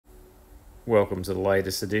Welcome to the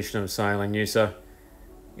latest edition of Sailing Noosa.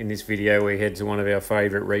 In this video we head to one of our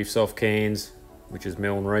favourite reefs off Cairns, which is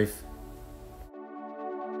Milne Reef.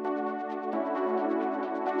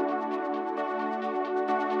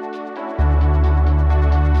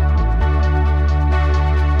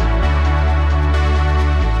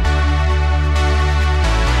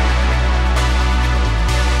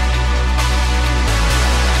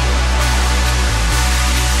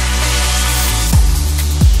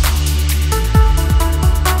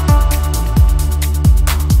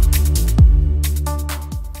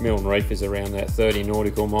 Milne Reef is around that 30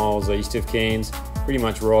 nautical miles east of Cairns, pretty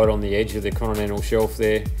much right on the edge of the continental shelf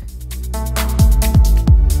there.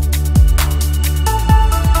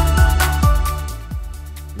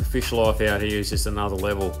 The fish life out here is just another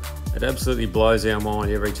level. It absolutely blows our mind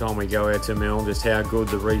every time we go out to Milne, just how good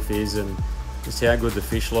the reef is and just how good the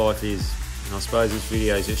fish life is. And I suppose this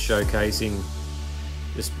video is just showcasing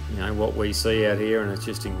just what we see out here, and it's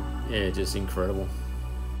just just incredible.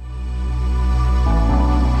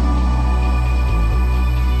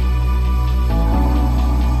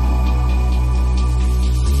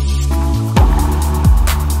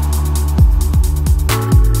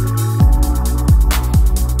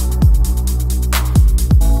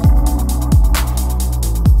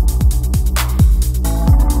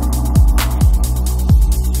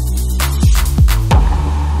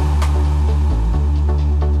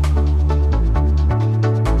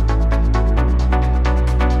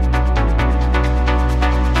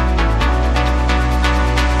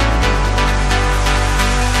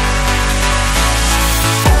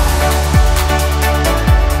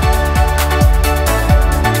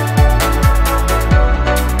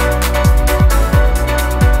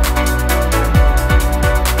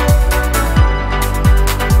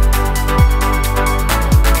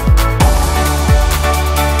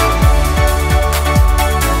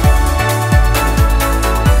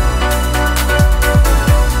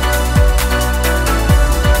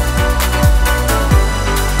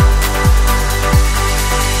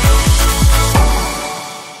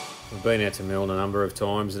 We've been out to Milne a number of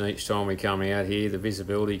times, and each time we come out here the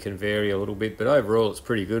visibility can vary a little bit, but overall it's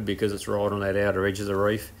pretty good because it's right on that outer edge of the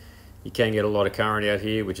reef. You can get a lot of current out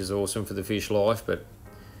here, which is awesome for the fish life, but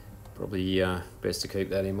probably best to keep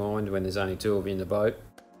that in mind when there's only two of you in the boat.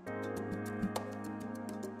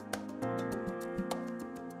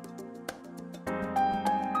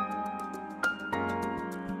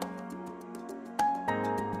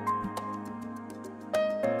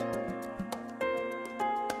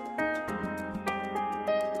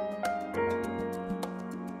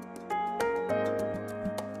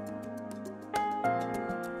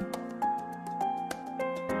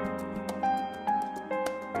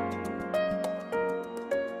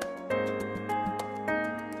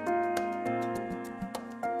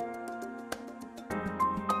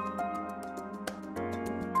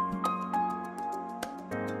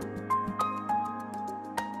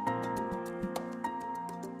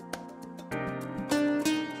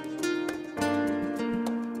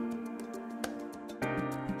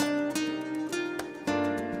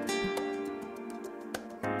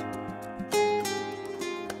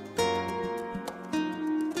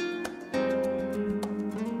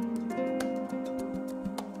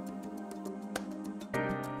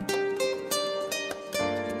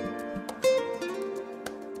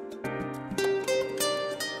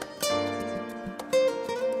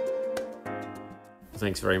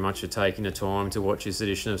 Thanks very much for taking the time to watch this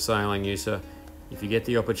edition of Sailing Noosa. If you get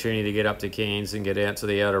the opportunity to get up to Cairns and get out to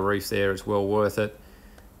the outer reef there, it's well worth it.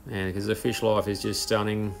 And because the fish life is just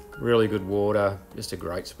stunning, really good water, just a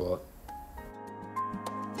great spot.